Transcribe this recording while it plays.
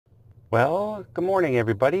Well, good morning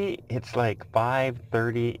everybody. It's like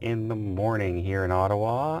 5:30 in the morning here in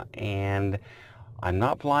Ottawa and I'm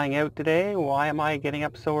not flying out today. Why am I getting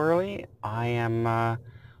up so early? I am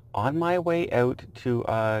on my way out to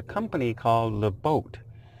a company called Le Boat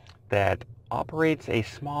that operates a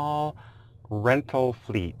small rental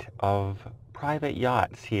fleet of private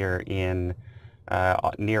yachts here in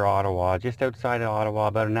near Ottawa, just outside of Ottawa,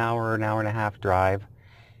 about an hour and a half drive.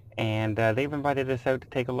 And they've invited us out to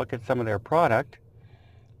take a look at some of their product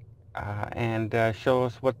and show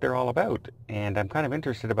us what they're all about. And I'm kind of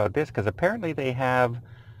interested about this because apparently they have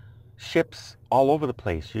ships all over the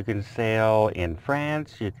place. You can sail in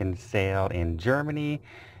France, you can sail in Germany,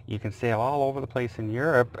 you can sail all over the place in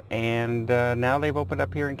Europe, and now they've opened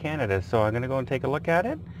up here in Canada. So I'm going to go and take a look at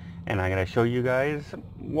it, and I'm going to show you guys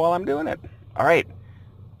while I'm doing it. All right,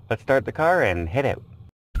 let's start the car and head out.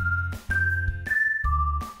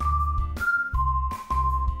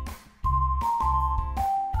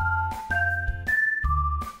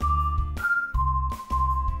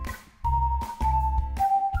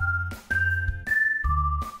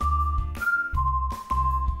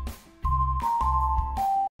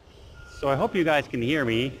 So I hope you guys can hear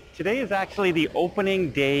me. Today is actually the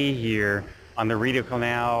opening day here on the Rideau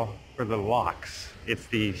Canal for the locks. It's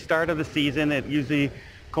the start of the season. It usually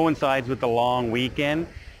coincides with the long weekend.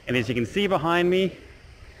 And as you can see behind me,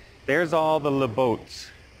 there's all the Le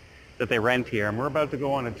Boats that they rent here. And we're about to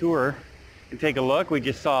go on a tour and take a look. We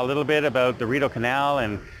just saw a little bit about the Rideau Canal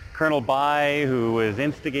and Colonel Bai, who was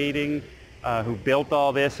instigating, who built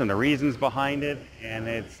all this and the reasons behind it. And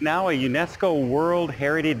it's now a Unesco World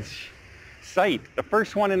Heritage site, the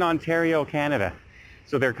first one in Ontario, Canada.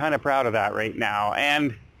 So they're kind of proud of that right now.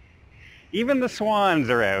 And even the swans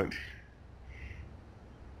are out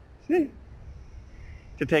to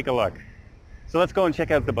take a look. So let's go and check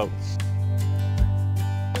out the boats.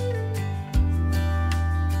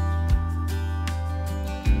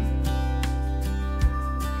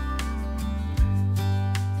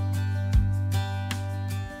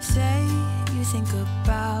 Say you think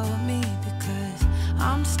about me because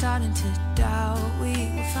I'm starting to doubt we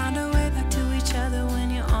will find our way back to each other when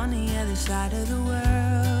you're on the other side of the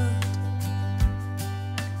world.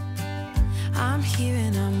 I'm here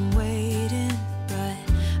and I'm waiting, but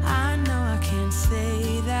I know I can't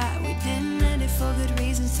say that we didn't end it for good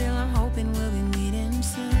reason. Still I'm hoping we'll be meeting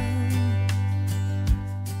soon.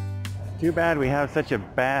 Too bad we have such a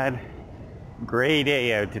bad gray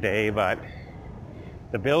day out today, but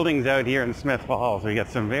the buildings out here in Smith Falls, we got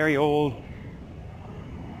some very old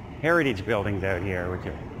heritage buildings out here, which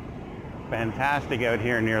are fantastic out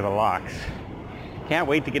here near the locks. Can't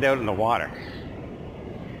wait to get out in the water.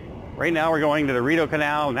 Right now we're going to the Rideau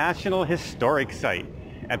Canal National Historic Site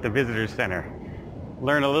at the Visitor Center.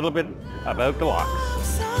 Learn a little bit about the locks.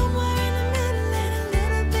 Somewhere in the middle and a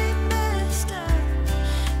little bit messed up,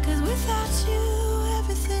 'cause without you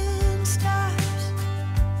everything stops.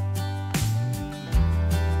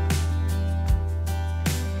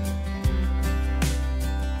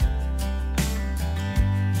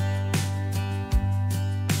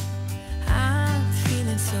 I'm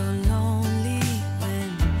feeling so lonely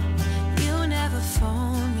when you never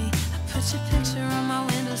phone me. I put your picture on my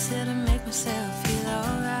windowsill to make myself feel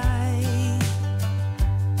alright.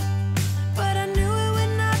 But I knew it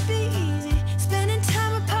would not be easy, spending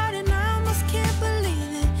time apart, and I almost can't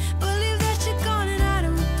believe it. Believe that you're gone, and I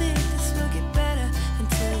don't think this will get better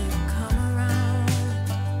until you come around.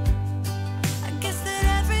 I guess that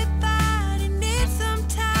everybody needs some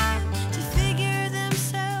time to figure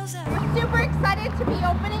themselves out. We're super excited to be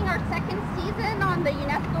opening our second season on the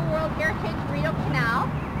Unesco World Heritage Rideau Canal.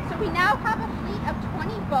 So we now have a fleet of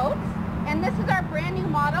 20 boats, and this is our brand new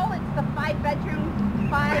model. It's the 5-bedroom,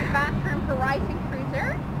 5-bathroom Horizon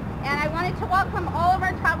Cruiser. And I wanted to welcome all of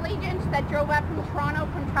our travel agents that drove up from Toronto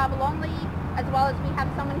from Travel Only, as well as we have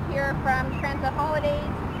someone here from Transit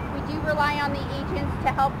Holidays. We do rely on the agents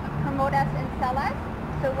to help promote us and sell us.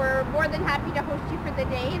 So we're more than happy to host you for the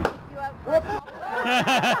day and take you out for a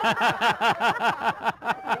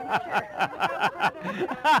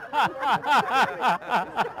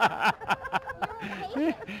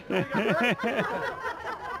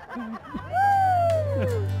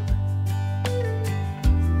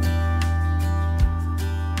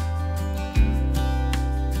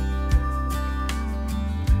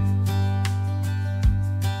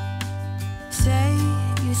Say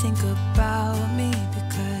you think about me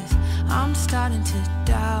because I'm starting to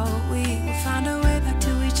doubt we will find our way back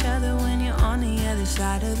to each other when you're on the other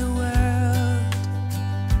side of the world.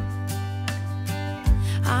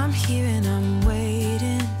 I'm here and I'm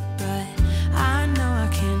waiting, but I know I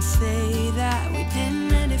can't say that we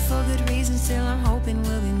didn't end it for good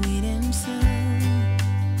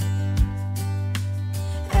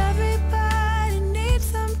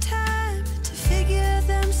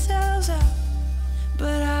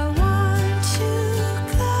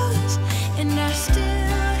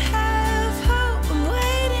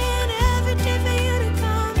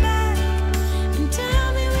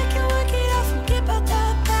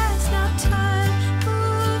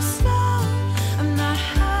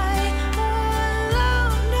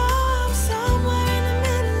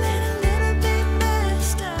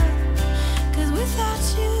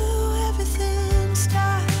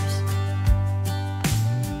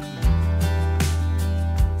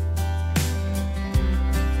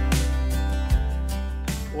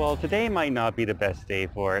Well, today might not be the best day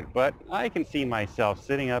for it, but I can see myself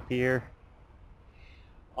sitting up here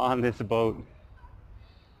on this boat,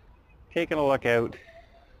 taking a look out,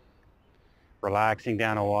 relaxing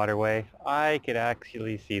down a waterway. I could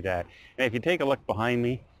actually see that. And if you take a look behind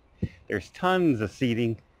me, there's tons of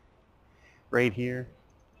seating right here.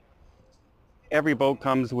 Every boat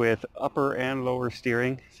comes with upper and lower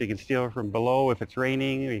steering, so you can steer from below if it's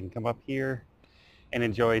raining, or you can come up here and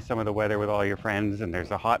enjoy some of the weather with all your friends. And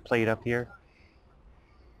there's a hot plate up here.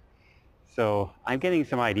 So I'm getting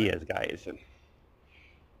some ideas, guys. And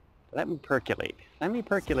let me percolate. Let me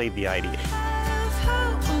percolate the ideas.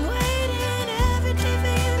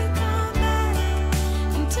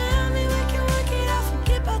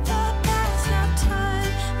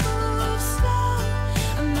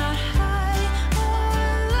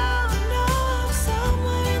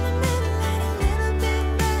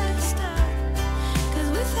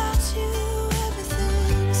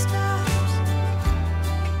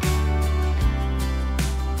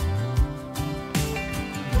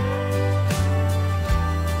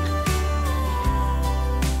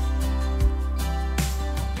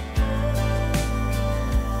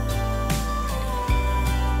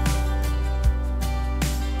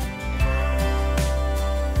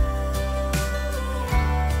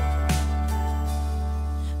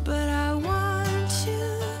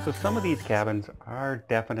 So some of these cabins are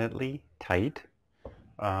definitely tight.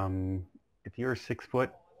 If you're 6'4",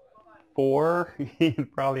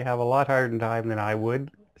 you'd probably have a lot harder time than I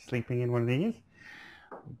would sleeping in one of these.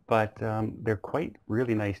 But they're quite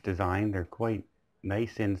really nice design. They're quite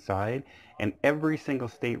nice inside. And every single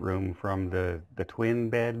stateroom, from the twin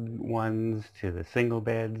bed ones to the single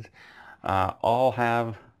beds, all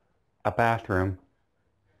have a bathroom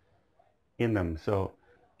in them. So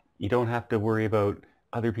you don't have to worry about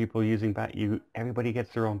other people using everybody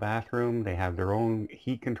gets their own bathroom. They have their own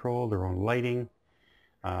heat control, their own lighting.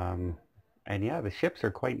 And yeah, the ships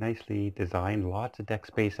are quite nicely designed. Lots of deck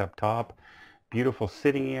space up top, beautiful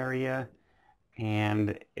sitting area,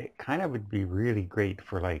 and it kind of would be really great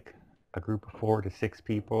for like a group of 4 to 6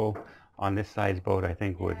 people on this size boat. I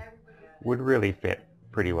think would really fit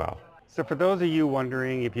pretty well. So for those of you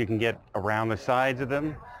wondering if you can get around the sides of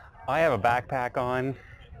them, I have a backpack on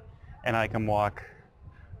and I can walk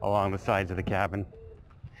along the sides of the cabin.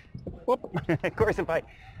 Whoop. Of course, if I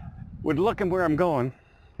would look at where I'm going,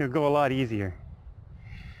 it would go a lot easier.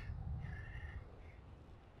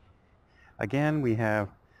 Again, we have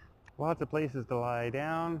lots of places to lie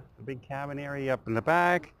down, a big cabin area up in the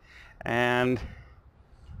back, and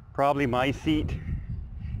probably my seat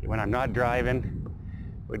when I'm not driving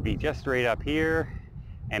would be just right up here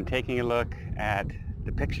and taking a look at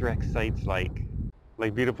the picturesque sights like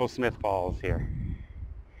beautiful Smith Falls here,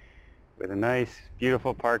 with a nice,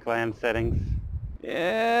 beautiful parkland settings.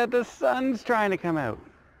 Yeah, the sun's trying to come out.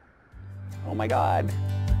 Oh my God.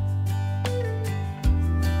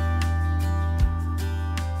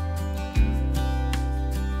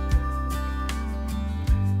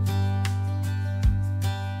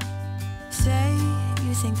 Say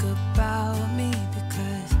you think about me,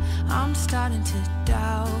 because I'm starting to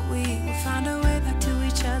doubt we will find our way back to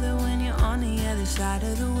each other when you're on the other side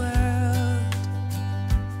of the world.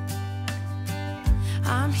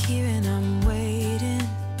 I'm here and I'm waiting,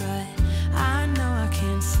 but I know I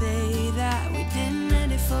can't say that we didn't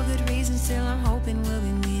end it for good reason. Still I'm hoping we'll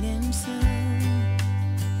be meeting soon.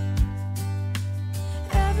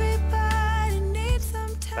 Everybody needs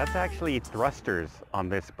some time. That's actually thrusters on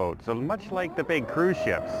this boat. So much like the big cruise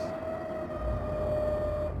ships,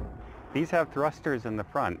 these have thrusters in the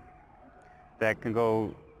front that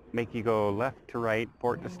can make you go left to right,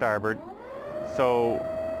 port to starboard. So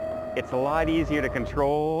it's a lot easier to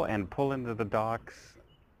control and pull into the docks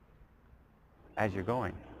as you're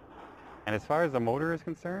going. And as far as the motor is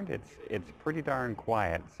concerned, it's pretty darn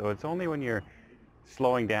quiet. So it's only when you're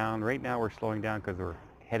slowing down. Right now we're slowing down because we're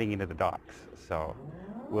heading into the docks. So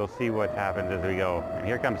we'll see what happens as we go. And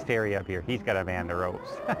here comes Terry up here. He's got to man the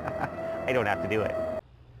ropes. I don't have to do it.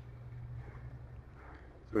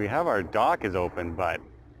 So we have our dock is open, but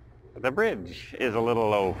the bridge is a little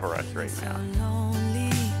low for us right now.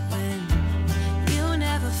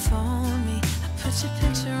 Phone me. I put your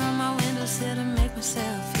picture on my windowsill to make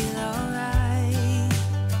myself feel alright.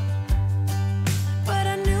 But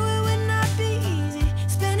I knew it would not be easy,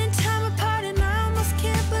 spending time apart, and I almost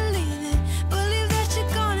can't believe it. Believe that you're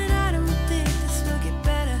gone, and I don't think this will get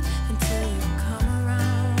better until you come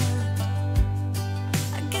around.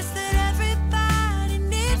 I guess that everybody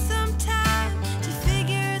needs some time to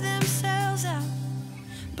figure themselves out,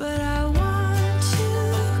 but I want you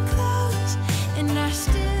close, and I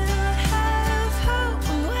still have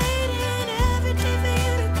hope.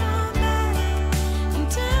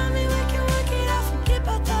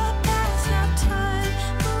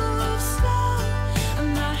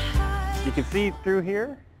 see through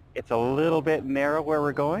here. It's a little bit narrow where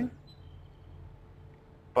we're going,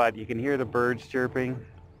 but you can hear the birds chirping.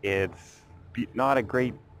 It's not a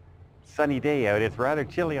great sunny day out. It's rather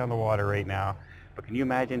chilly on the water right now. But can you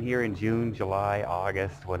imagine here in June, July,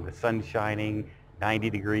 August, when the sun's shining, 90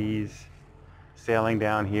 degrees, sailing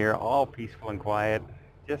down here, all peaceful and quiet,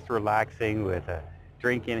 just relaxing with a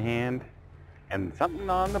drink in hand and something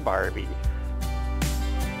on the Barbie.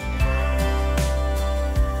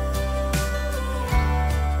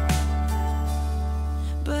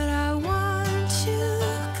 But I want you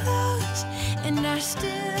close, and I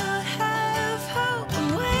still have hope.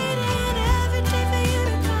 I'm waiting every day for you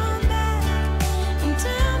to come back and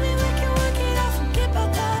tell me we can work it out, forget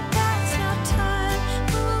about that past. Now time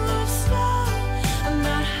moves slow. I'm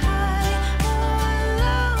not high or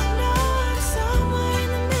low, no, I'm somewhere in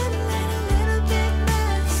the middle and a little bit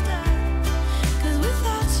messed up. 'Cause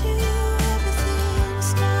without you everything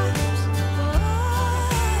stops.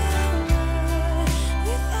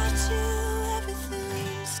 Without you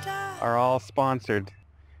everything stops. Are all sponsored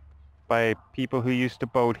by people who used to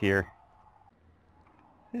boat here.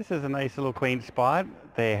 This is a nice little quaint spot.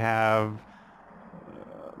 They have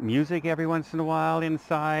music every once in a while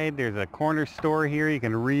inside. There's a corner store here. You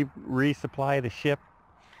can resupply the ship,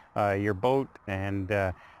 your boat, and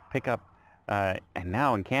pick up. And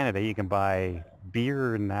now in Canada, you can buy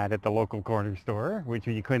beer and that at the local corner store, which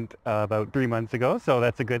you couldn't about 3 months ago. So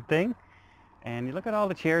that's a good thing. And you look at all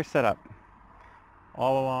the chairs set up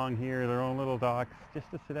all along here, their own little docks, just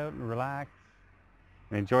to sit out and relax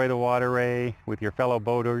and enjoy the waterway with your fellow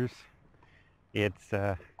boaters. It's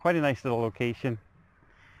quite a nice little location.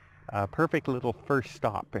 A perfect little first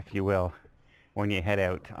stop, if you will, when you head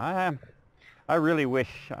out. I really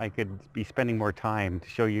wish I could be spending more time to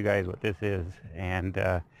show you guys what this is, and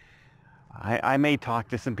I may talk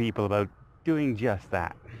to some people about doing just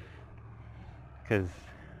that, because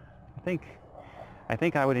I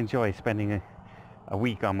think I would enjoy spending a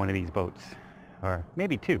week on one of these boats, or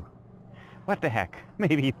maybe 2. What the heck,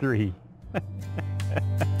 maybe 3.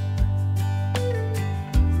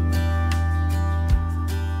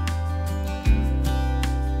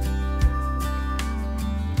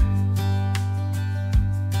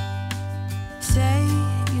 Say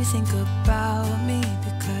you think about me,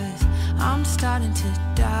 because I'm starting to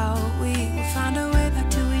doubt we will find our way back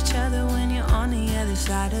to each other when you're on the other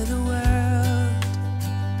side of the world.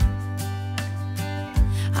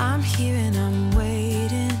 I'm here and I'm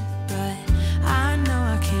waiting, but I know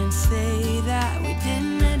I can't say that we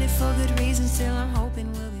didn't end it for good reason. Still I'm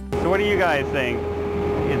hoping we'll be. So what do you guys think?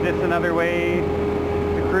 Is this another way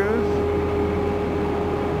to cruise?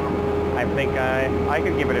 I think I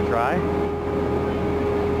could give it a try.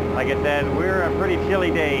 Like I said, we're a pretty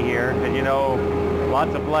chilly day here, and you know,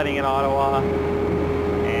 lots of flooding in Ottawa,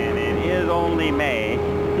 and it is only May.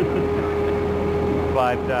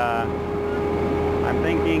 But I'm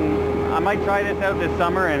thinking I might try this out this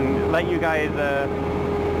summer and let you guys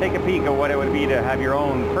take a peek at what it would be to have your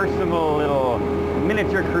own personal little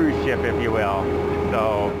miniature cruise ship, if you will.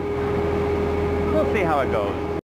 So we'll see how it goes.